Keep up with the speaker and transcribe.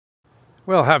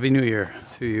Well, Happy New Year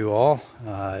to you all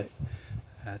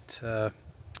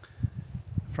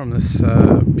from this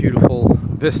beautiful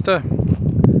vista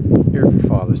here for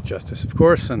Father's Justice, of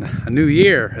course, and a new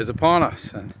year is upon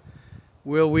us. And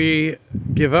will we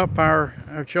give up our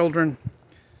children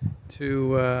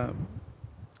to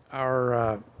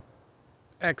our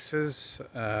exes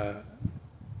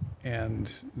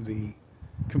and the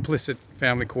complicit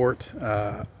family court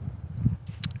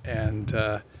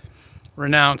and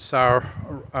renounce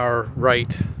our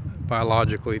right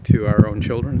biologically to our own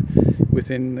children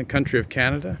within the country of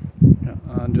Canada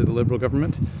under the Liberal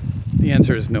government? The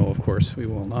answer is no, of course, we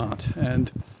will not.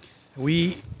 And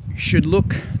we should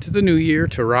look to the new year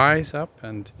to rise up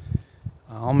and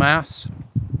en masse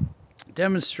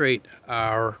demonstrate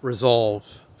our resolve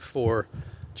for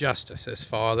justice as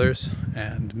fathers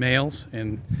and males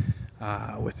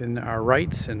within our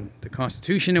rights and the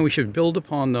Constitution, and we should build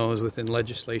upon those within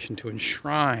legislation to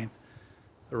enshrine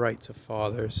the rights of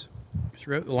fathers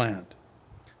throughout the land.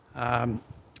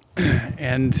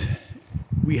 And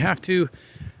we have to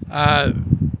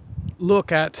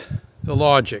look at the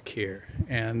logic here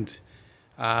and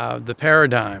the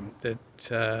paradigm that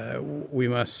we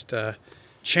must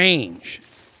change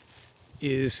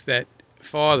is that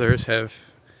fathers have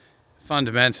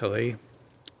fundamentally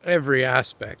every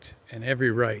aspect and every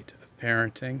right of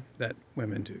parenting that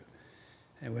women do.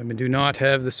 And women do not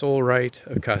have the sole right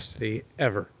of custody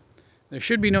ever. There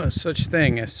should be no such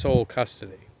thing as sole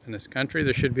custody in this country.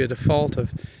 There should be a default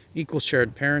of equal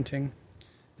shared parenting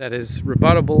that is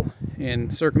rebuttable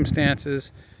in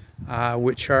circumstances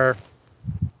which are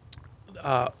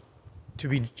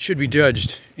should be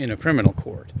judged in a criminal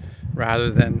court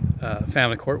rather than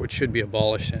family court, which should be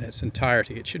abolished in its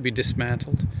entirety. It should be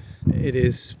dismantled. It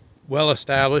is well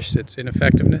established, its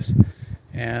ineffectiveness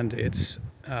and its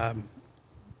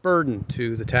burden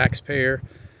to the taxpayer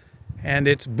and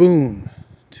its boon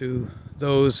to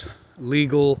those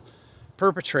legal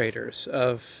perpetrators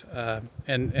of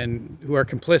and who are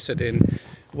complicit in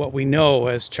what we know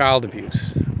as child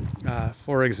abuse.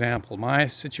 For example, my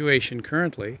situation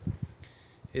currently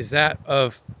is that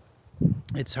of,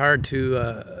 it's hard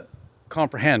to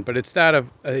comprehend, but it's that of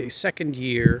a second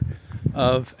year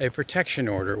of a protection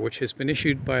order which has been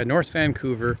issued by a North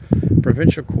Vancouver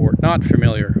Provincial Court, not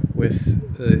familiar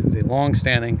with the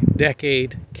long-standing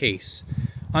decade case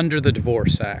under the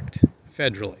Divorce Act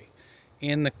federally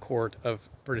in the Court of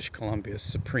British Columbia's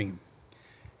Supreme.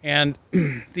 And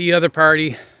the other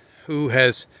party who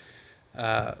has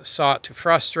sought to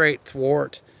frustrate,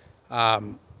 thwart,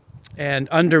 and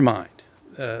undermine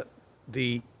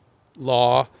the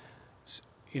law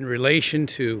in relation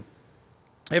to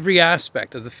every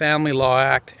aspect of the Family Law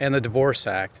Act and the Divorce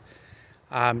Act,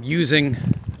 using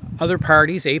other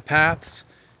parties, APATHs,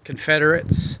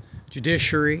 Confederates,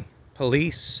 judiciary,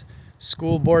 police,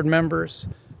 school board members,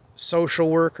 social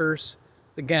workers,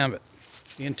 the gambit,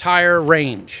 the entire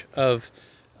range of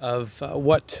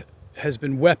what has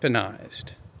been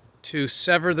weaponized to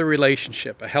sever the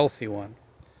relationship, a healthy one,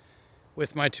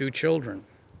 with my two children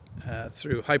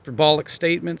through hyperbolic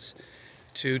statements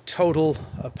to total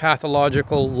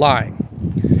pathological lying.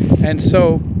 And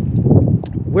so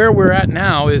where we're at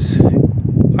now is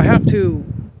I have to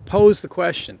pose the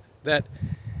question that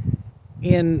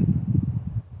in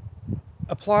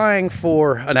applying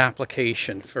for an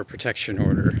application for protection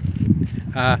order,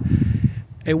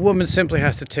 a woman simply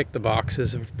has to tick the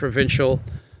boxes of provincial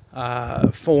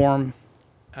form,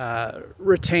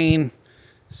 retain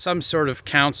some sort of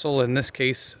counsel, in this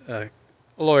case a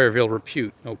lawyer will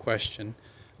repute, no question,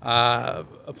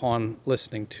 upon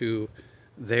listening to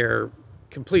their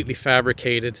completely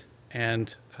fabricated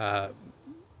and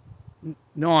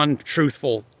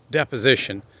non-truthful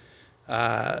deposition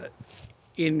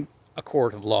in a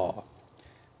court of law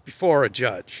before a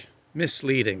judge,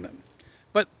 misleading them.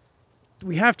 But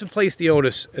we have to place the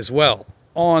onus as well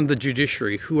on the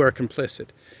judiciary who are complicit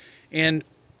and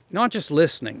not just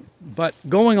listening, but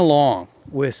going along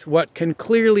with what can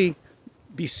clearly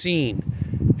be seen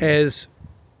as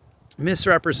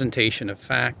misrepresentation of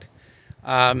fact.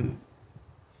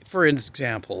 For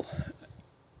example,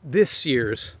 this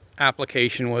year's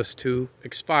application was to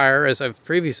expire, as I've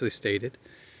previously stated,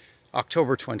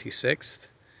 October 26th.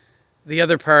 The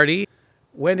other party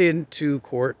went into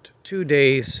court 2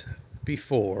 days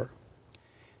before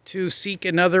to seek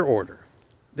another order.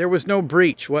 There was no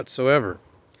breach whatsoever.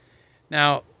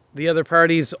 Now, the other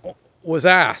parties was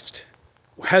asked,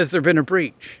 has there been a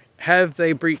breach? Have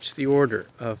they breached the order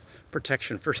of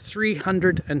protection for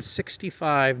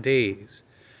 365 days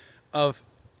of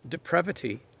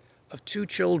depravity of two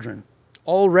children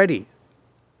already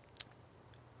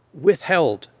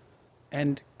withheld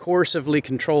and coercively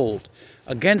controlled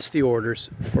against the orders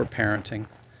for parenting,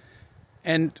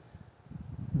 and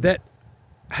that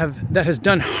has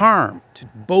done harm to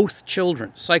both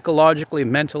children, psychologically,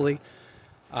 mentally,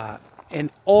 and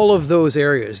all of those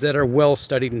areas that are well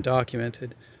studied and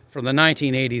documented from the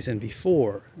 1980s and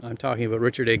before. I'm talking about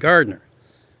Richard A. Gardner.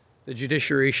 The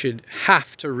judiciary should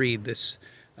have to read this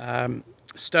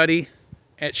study.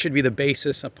 It should be the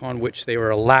basis upon which they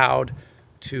were allowed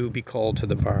to be called to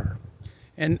the bar.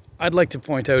 And I'd like to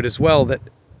point out as well that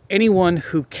anyone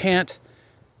who can't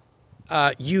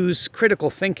use critical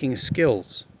thinking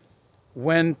skills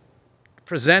when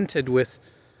presented with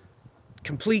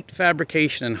complete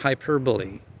fabrication and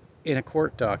hyperbole in a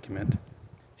court document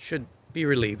should be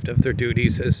relieved of their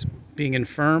duties as being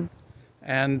infirm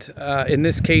and, in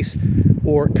this case,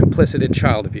 or complicit in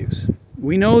child abuse.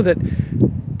 We know that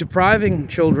depriving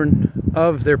children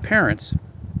of their parents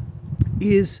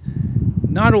is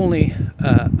not only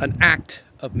an act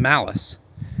of malice,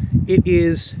 it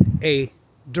is a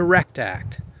direct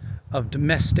act of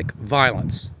domestic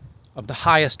violence of the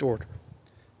highest order.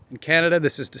 In Canada,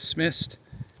 this is dismissed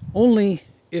only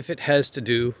if it has to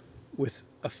do with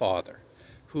a father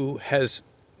who has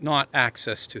not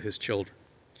access to his children.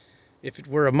 If it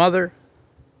were a mother,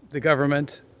 the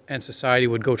government and society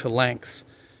would go to lengths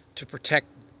to protect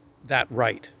that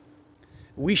right.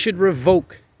 We should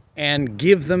revoke and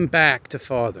give them back to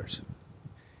fathers.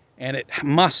 And it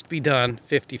must be done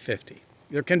 50-50.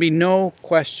 There can be no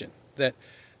question that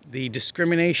the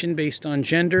discrimination based on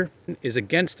gender is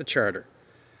against the Charter.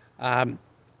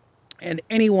 And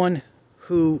anyone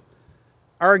who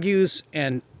argues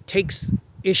and takes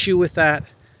issue with that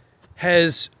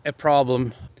has a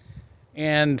problem.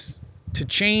 And to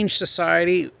change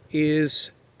society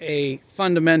is a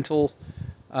fundamental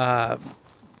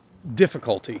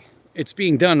difficulty. It's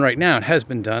being done right now. It has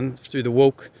been done through the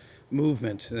woke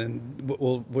movement, and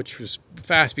which was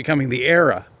fast becoming the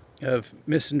era of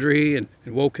misandry and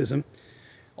wokeism.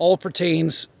 All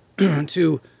pertains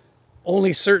to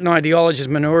only certain ideologies,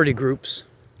 minority groups,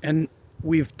 and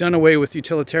we've done away with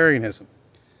utilitarianism.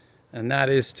 And that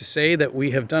is to say that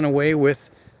we have done away with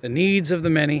the needs of the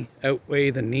many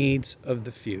outweigh the needs of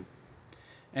the few.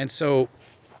 And so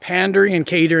pandering and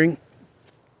catering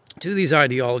to these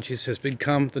ideologies has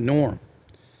become the norm.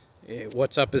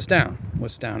 What's up is down,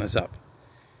 what's down is up.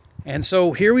 And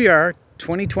so here we are,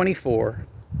 2024,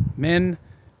 men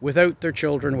without their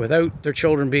children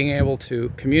being able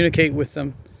to communicate with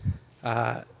them,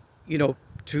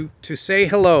 to say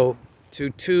hello to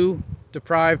two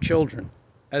deprived children,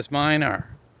 as mine are,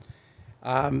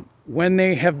 when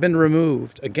they have been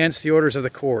removed against the orders of the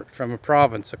court from a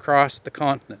province across the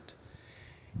continent,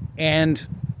 and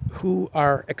who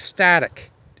are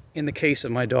ecstatic, in the case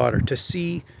of my daughter, to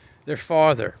see their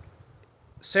father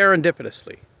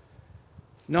serendipitously,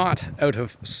 not out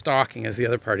of stalking as the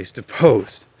other parties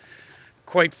deposed.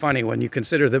 Quite funny when you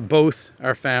consider that both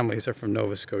our families are from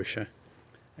Nova Scotia,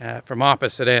 from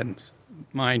opposite ends,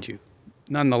 mind you.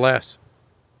 Nonetheless,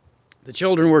 the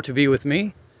children were to be with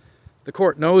me. The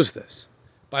court knows this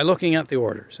by looking at the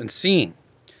orders and seeing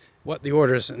what the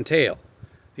orders entail.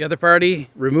 The other party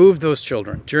removed those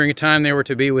children during a time they were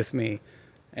to be with me,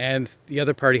 and the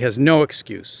other party has no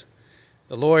excuse.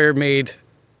 The lawyer made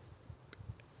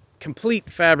complete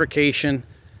fabrication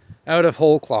out of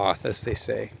whole cloth, as they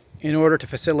say, in order to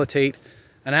facilitate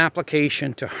an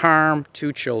application to harm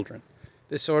two children.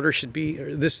 This order should be,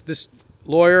 this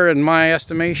lawyer, in my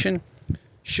estimation,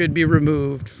 should be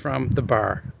removed from the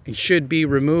bar. He should be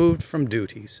removed from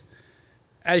duties,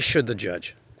 as should the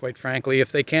judge. Quite frankly,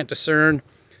 if they can't discern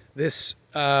this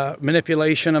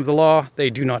manipulation of the law, they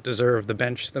do not deserve the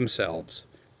bench themselves.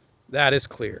 That is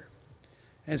clear.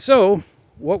 And so,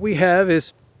 what we have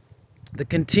is the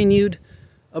continued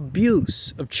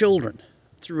abuse of children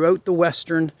throughout the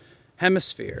Western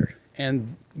Hemisphere,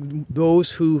 and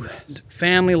those who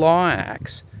family law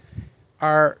acts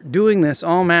are doing this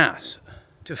en masse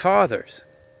to fathers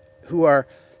who are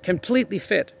completely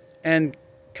fit and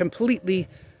completely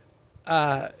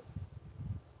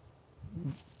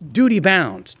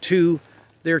duty-bound to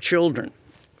their children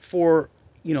for,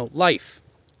 life.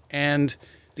 And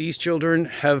these children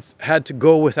have had to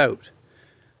go without.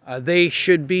 They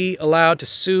should be allowed to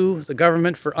sue the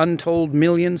government for untold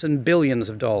millions and billions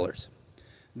of dollars.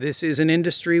 This is an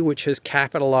industry which has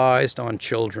capitalized on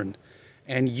children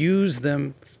and used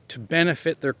them to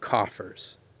benefit their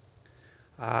coffers.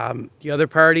 The other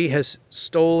party has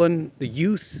stolen the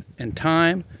youth and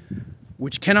time,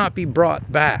 which cannot be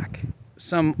brought back.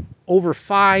 Some over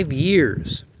 5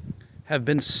 years have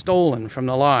been stolen from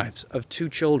the lives of two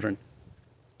children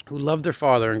who loved their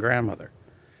father and grandmother.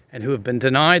 and who have been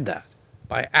denied that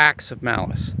by acts of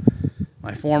malice.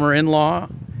 My former in-law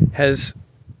has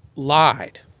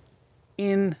lied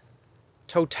in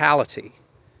totality,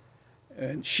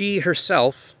 and she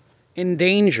herself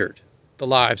endangered the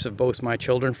lives of both my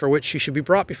children, for which she should be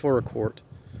brought before a court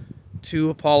to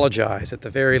apologize at the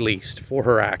very least for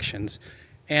her actions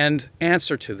and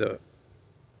answer to the,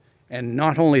 and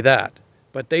not only that,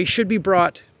 but they should be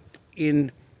brought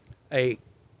in a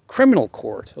criminal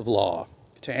court of law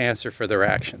to answer for their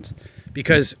actions,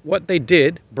 because what they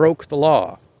did broke the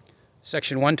law.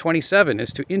 Section 127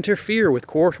 is to interfere with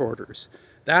court orders.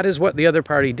 That is what the other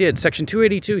party did. Section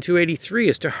 282, 283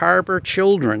 is to harbor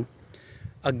children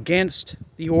against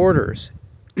the orders.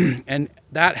 And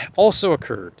that also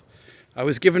occurred. I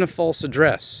was given a false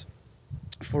address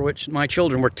for which my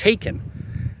children were taken,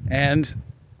 and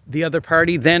the other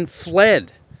party then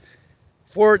fled,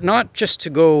 for not just to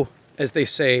go, as they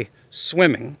say,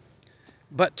 swimming,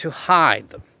 but to hide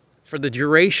them for the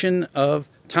duration of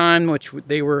time which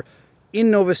they were in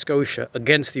Nova Scotia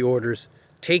against the orders,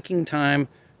 taking time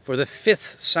for the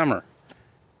 5th summer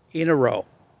in a row.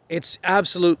 It's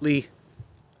absolutely,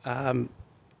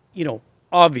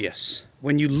 obvious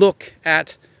when you look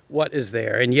at what is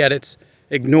there, and yet it's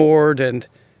ignored and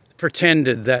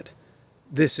pretended that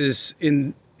this is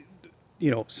in,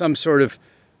 some sort of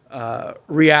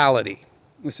reality.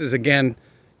 This is, again,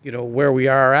 where we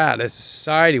are at as a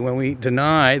society when we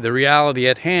deny the reality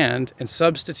at hand and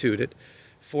substitute it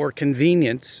for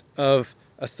convenience of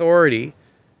authority.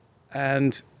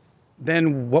 And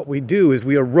then what we do is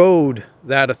we erode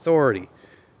that authority.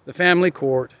 The family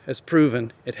court has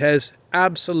proven it has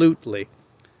absolutely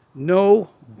no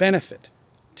benefit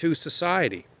to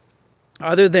society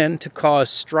other than to cause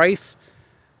strife,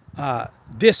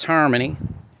 disharmony,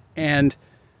 and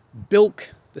bilk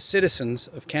the citizens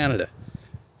of Canada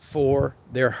for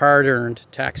their hard-earned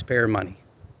taxpayer money.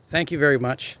 Thank you very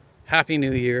much. Happy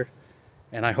New Year.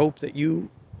 And I hope that you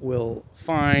will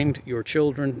find your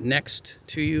children next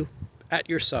to you, at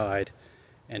your side,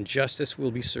 and justice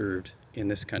will be served in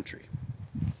this country.